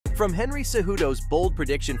From Henry Cejudo's bold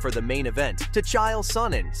prediction for the main event to Chael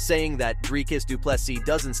Sonnen saying that Dricus du Plessis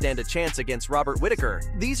doesn't stand a chance against Robert Whittaker,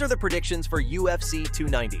 these are the predictions for UFC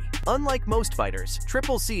 290. Unlike most fighters,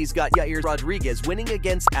 Triple C's got Yair Rodriguez winning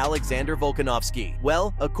against Alexander Volkanovski.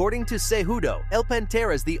 Well, according to Cejudo, El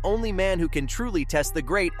Pantera is the only man who can truly test the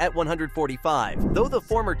great at 145. Though the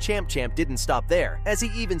former champ didn't stop there, as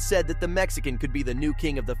he even said that the Mexican could be the new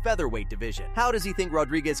king of the featherweight division. How does he think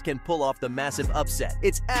Rodriguez can pull off the massive upset?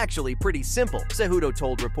 It's actually pretty simple. Cejudo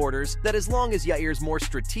told reporters that as long as Yair's more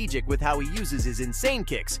strategic with how he uses his insane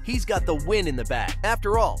kicks, he's got the win in the bag.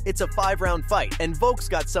 After all, it's a 5-round fight, and Volk's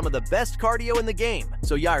got some of the best cardio in the game,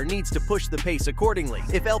 so Yair needs to push the pace accordingly.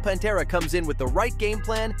 If El Pantera comes in with the right game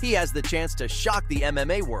plan, he has the chance to shock the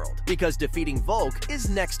MMA world, because defeating Volk is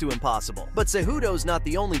next to impossible. But Cejudo's not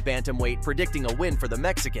the only bantamweight predicting a win for the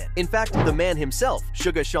Mexican. In fact, the man himself,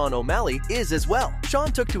 Sugar Sean O'Malley, is as well.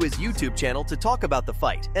 Sean took to his YouTube channel to talk about the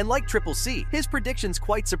fight, and like Triple C, his prediction's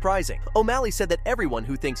quite surprising. O'Malley said that everyone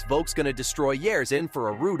who thinks Volk's gonna destroy Yair's in for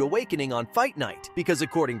a rude awakening on fight night, because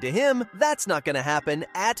according to him, that's not gonna happen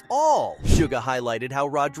at all. Sugar highlighted how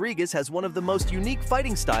Rodriguez has one of the most unique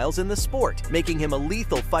fighting styles in the sport, making him a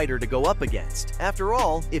lethal fighter to go up against. After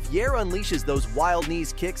all, if Yair unleashes those wild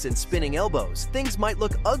knees, kicks, and spinning elbows, things might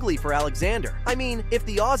look ugly for Alexander. I mean, if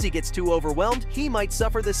the Aussie gets too overwhelmed, he might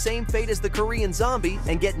suffer the same fate as the Korean Zombie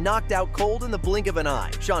and get knocked out cold in the blink of an eye.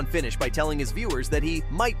 Sean finished by telling his viewers that he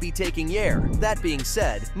might be taking Yair. That being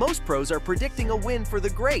said, most pros are predicting a win for the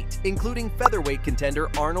great, including featherweight contender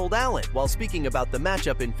Arnold Allen. While speaking about the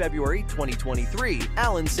matchup in February 2023,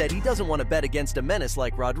 Allen said he doesn't want to bet against a menace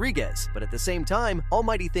like Rodriguez, but at the same time,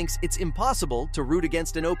 Almighty thinks it's impossible to root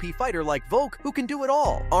against an OP fighter like Volk who can do it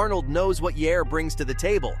all. Arnold knows what Yair brings to the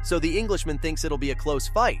table, so the Englishman thinks it'll be a close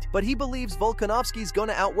fight, but he believes Volkanovski's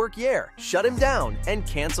gonna outwork Yair, shut him down, and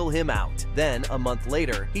cancel him out. Then, a month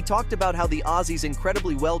later, he talked about how the Aussie's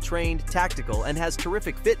incredibly well-trained, tactical, and has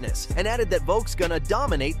terrific fitness, and added that Volk's gonna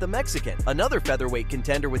dominate the Mexican. Another featherweight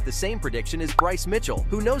contender with the same prediction is Bryce Mitchell,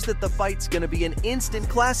 who knows that the fight's gonna be an instant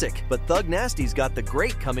classic, but Thug Nasty's got the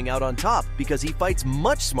great coming out on top because he fights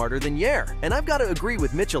much smarter than Yair, and I've got to agree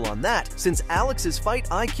with Mitchell on that, since Alex's fight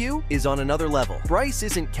IQ is on another level. Bryce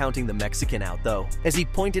isn't counting the Mexican out though, as he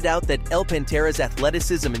pointed out that El Pantera's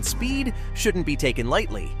athleticism and speed shouldn't be taken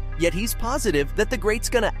lightly. Yet he's positive that the great's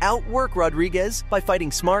gonna outwork Rodriguez by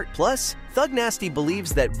fighting smart. Plus, Thug Nasty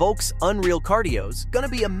believes that Volk's unreal cardio's gonna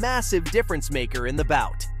be a massive difference maker in the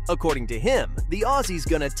bout. According to him, the Aussie's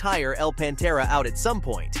gonna tire El Pantera out at some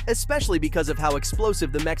point, especially because of how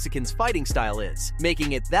explosive the Mexican's fighting style is,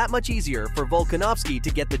 making it that much easier for Volkanovski to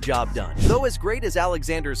get the job done. Though as great as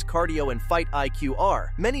Alexander's cardio and fight IQ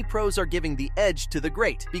are, many pros are giving the edge to the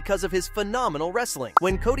great because of his phenomenal wrestling.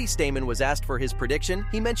 When Cody Stamann was asked for his prediction,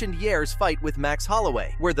 he mentioned Yair's fight with Max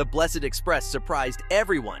Holloway, where the Blessed Express surprised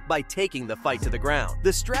everyone by taking the fight to the ground.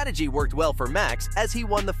 The strategy worked well for Max as he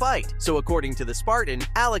won the fight, so according to the Spartan,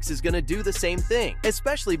 Alex is gonna do the same thing,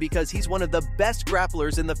 especially because he's one of the best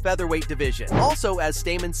grapplers in the featherweight division. Also, as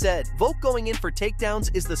Stamann said, Volk going in for takedowns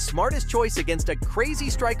is the smartest choice against a crazy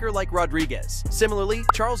striker like Rodriguez. Similarly,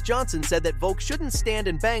 Charles Johnson said that Volk shouldn't stand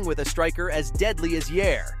and bang with a striker as deadly as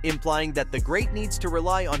Yair, implying that the great needs to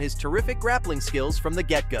rely on his terrific grappling skills from the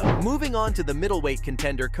get-go. Moving on to the middleweight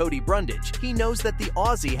contender Cody Brundage, he knows that the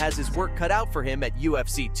Aussie has his work cut out for him at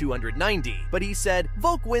UFC 290, but he said,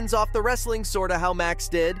 Volk wins off the wrestling sorta how Max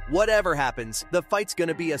did. Whatever happens, the fight's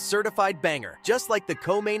gonna be a certified banger, just like the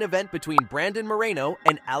co-main event between Brandon Moreno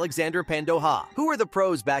and Alexander Pantoja. Who are the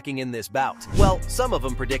pros backing in this bout? Well, some of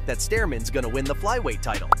them predict that Stairman's gonna win the flyweight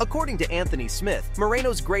title. According to Anthony Smith,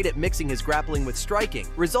 Moreno's great at mixing his grappling with striking,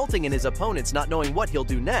 resulting in his opponents not knowing what he'll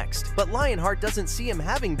do next. But Lionheart doesn't see him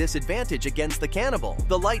having this advantage against the Cannibal.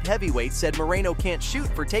 The light heavyweight said Moreno can't shoot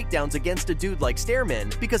for takedowns against a dude like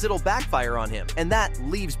Stairman because it'll backfire on him, and that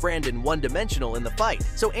leaves Brandon one-dimensional in the fight.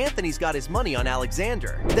 So Anthony's got his money on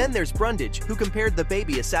Alexander. Then there's Brundage, who compared the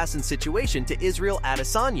baby assassin situation to Israel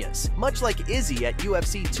Adesanya's. Much like Izzy at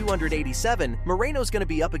UFC 287, Moreno's gonna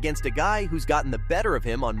be up against a guy who's gotten the better of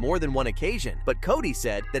him on more than one occasion. But Cody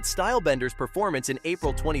said that Stylebender's performance in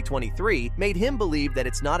April 2023 made him believe that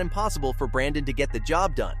it's not impossible for Brandon to get the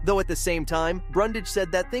job done. Though at the same time, Brundage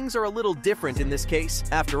said that things are a little different in this case.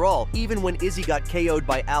 After all, even when Izzy got KO'd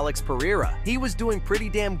by Alex Pereira, he was doing pretty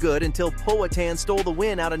damn good until Poatan stole the win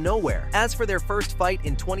win out of nowhere. As for their first fight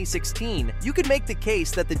in 2016, you could make the case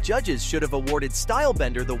that the judges should have awarded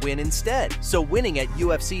Stylebender the win instead. So winning at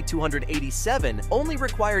UFC 287 only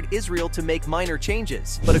required Israel to make minor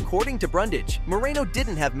changes. But according to Brundage, Moreno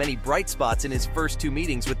didn't have many bright spots in his first two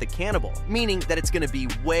meetings with the cannibal, meaning that it's going to be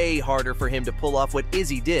way harder for him to pull off what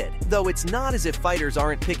Izzy did. Though it's not as if fighters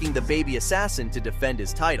aren't picking the baby assassin to defend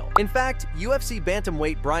his title. In fact, UFC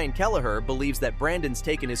bantamweight Brian Kelleher believes that Brandon's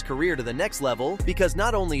taken his career to the next level because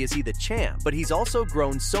not only is he the champ, but he's also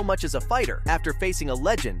grown so much as a fighter after facing a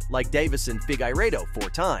legend like Davison Figueiredo 4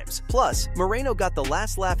 times. Plus, Moreno got the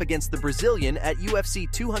last laugh against the Brazilian at UFC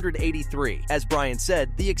 283. As Brian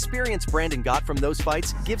said, the experience Brandon got from those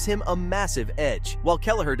fights gives him a massive edge. While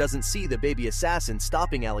Kelleher doesn't see the baby assassin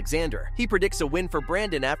stopping Alexander, he predicts a win for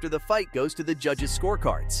Brandon after the fight goes to the judges'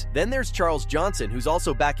 scorecards. Then there's Charles Johnson, who's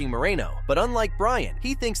also backing Moreno, but unlike Brian,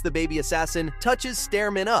 he thinks the baby assassin touches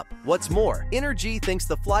Stairman up. What's more, Inner G thinks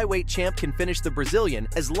the flyweight champ can finish the Brazilian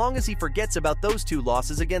as long as he forgets about those 2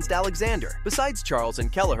 losses against Alexander. Besides Charles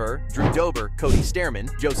and Kelleher, Drew Dober, Cody Stairman,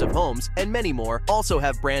 Joseph Holmes, and many more also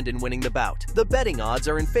have Brandon winning the bout. The betting odds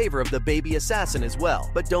are in favor of the baby assassin as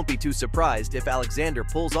well, but don't be too surprised if Alexander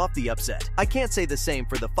pulls off the upset. I can't say the same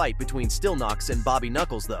for the fight between Stillknox and Bobby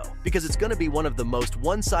Knuckles though, because it's going to be one of the most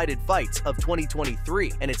one-sided fights of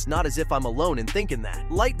 2023, and it's not as if I'm alone in thinking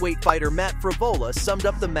that. Lightweight fighter Matt Frivola summed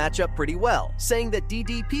up the matchup pretty well, saying that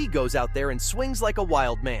DDP goes out there and swings like a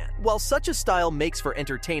wild man. While such a style makes for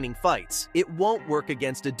entertaining fights, it won't work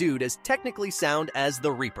against a dude as technically sound as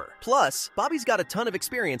the Reaper. Plus, Bobby's got a ton of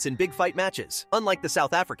experience in big fight matches, unlike the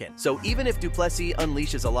South African, so even if Duplessis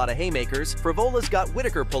unleashes a lot of haymakers, Frivola's got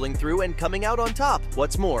Whitaker pulling through and coming out on top.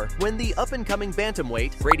 What's more, when the up-and-coming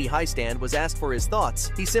bantamweight, Brady Highstand, was asked for his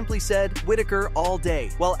thoughts, he simply said, "Whitaker all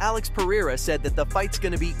day," while Alex Pereira said that the fight's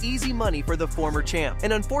gonna be easy money for the former champ.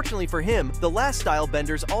 And unfortunately for him, the last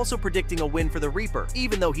Stylebender's also predicting a win for the Reaper,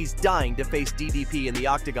 even though he's dying to face DDP in the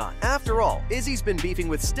octagon. After all, Izzy's been beefing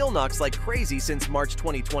with Stillknox like crazy since March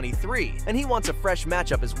 2023, and he wants a fresh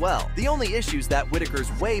matchup as well. The only issue's that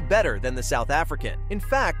Whitaker's way better than the South African. In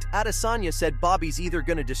fact, Adesanya said Bobby's either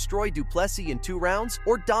gonna destroy Duplessis in 2 rounds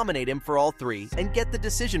or dominate him for all 3 and get the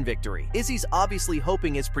decision victory. Izzy's obviously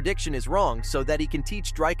hoping his prediction is wrong so that he can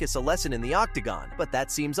teach Dricus a lesson in the octagon, but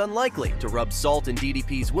that seems unlikely. To rub salt in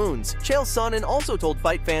DDP's wounds, Chael Sonnen also told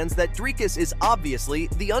fight fans that Dricus is obviously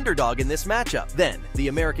the underdog in this matchup. Then, the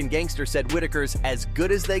American Gangster said Whitaker's as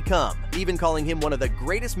good as they come, even calling him one of the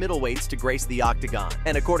greatest middleweights to grace the octagon.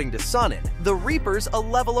 And according to Sonnen, the Reaper's a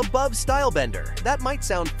level above Stylebender. That might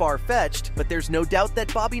sound far-fetched, but there's no doubt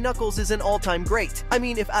that Bobby Knuckles is an all-time great. I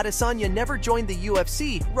mean, if Adesanya never joined the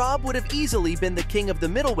UFC, Rob would have easily been the king of the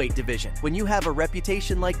middleweight division. When you have a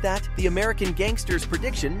reputation like that, the American Gangster's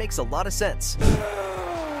prediction makes a lot of sense.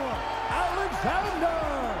 Alexander,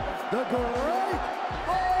 the Great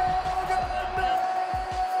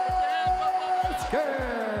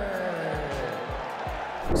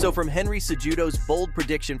So from Henry Cejudo's bold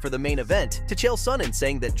prediction for the main event to Chael Sonnen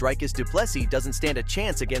saying that Dricus Duplessis doesn't stand a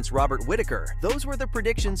chance against Robert Whitaker, those were the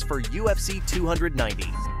predictions for UFC 290.